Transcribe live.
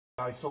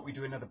I thought we'd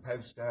do another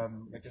post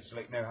just to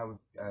let you know how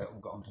we've all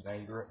got on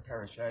today. We're at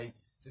Pheriche.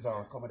 This is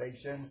our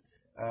accommodation.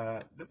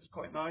 Looks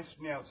quite nice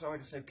from the outside.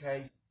 It's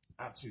okay.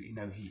 Absolutely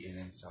no heating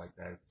inside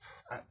though.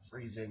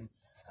 Freezing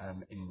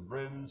in the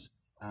rooms.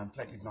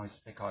 Plenty of nice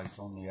thick ice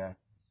on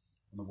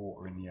the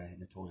water in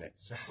the toilet.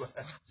 So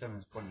some of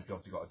the quite of the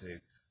jobs you've got to do.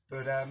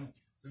 But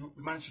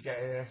we managed to get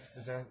here.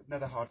 There's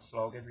another hard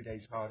slog. Every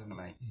day's hard, isn't it,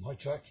 mate? High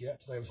track, yeah.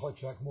 Today was high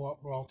track, more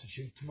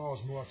altitude.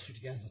 Tomorrow's more altitude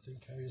again, I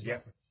think.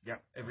 Yeah.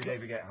 Every day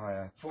we get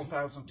higher.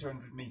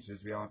 4,200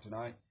 metres we are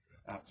tonight.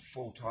 That's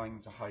 4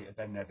 times the height of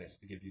Ben Nevis,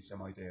 to give you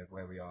some idea of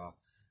where we are.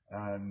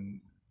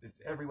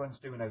 Everyone's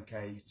doing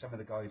okay. Some of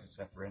the guys are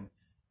suffering.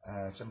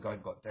 Some guys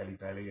have got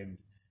belly, and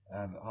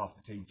half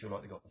the team feel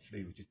like they got the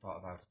flu, which is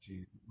part of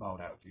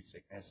mild altitude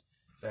sickness.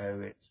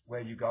 So it's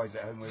where you guys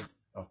at home with.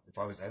 Oh, if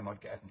I was at home, I'd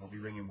get up and probably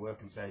ring in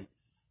work and say,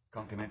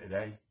 can't come in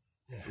today.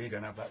 Yeah. We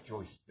don't have that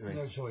choice, do we?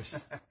 No choice.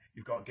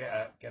 You've got to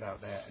get out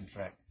there and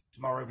trek.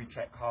 Tomorrow we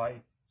trek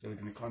high, so we're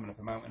going to be climbing up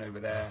a mountain over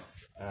there.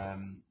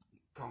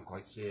 Can't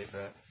quite see it,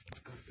 but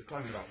we're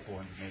climbing about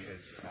 400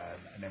 metres,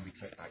 and then we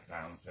trek back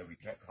down. So we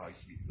trek high,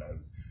 sleep low.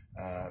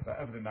 But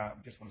other than that,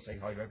 we just want to say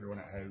hi to everyone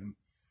at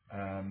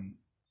home.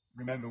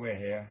 Remember, we're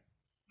here.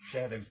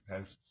 Share those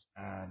posts,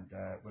 and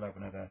we'll have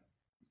another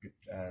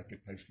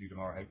good post for you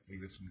tomorrow, hopefully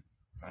with some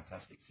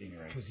fantastic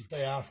scenery. Because the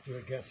day after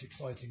it gets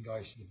exciting,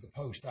 guys. The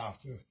post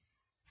after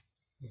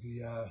will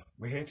be.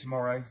 We're here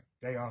tomorrow.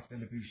 Day after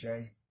Le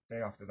Boucher.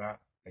 Day after that,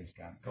 base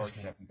camp.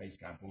 Pheriche and base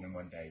camp all in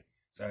one day.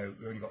 So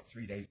we've only got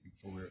 3 days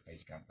before we're at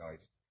base camp,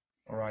 guys.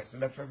 All right. So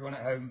love for everyone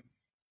at home.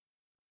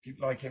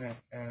 Keep liking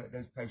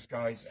those posts,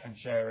 guys, and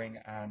sharing,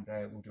 and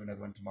we'll do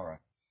another one tomorrow.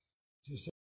 See you soon.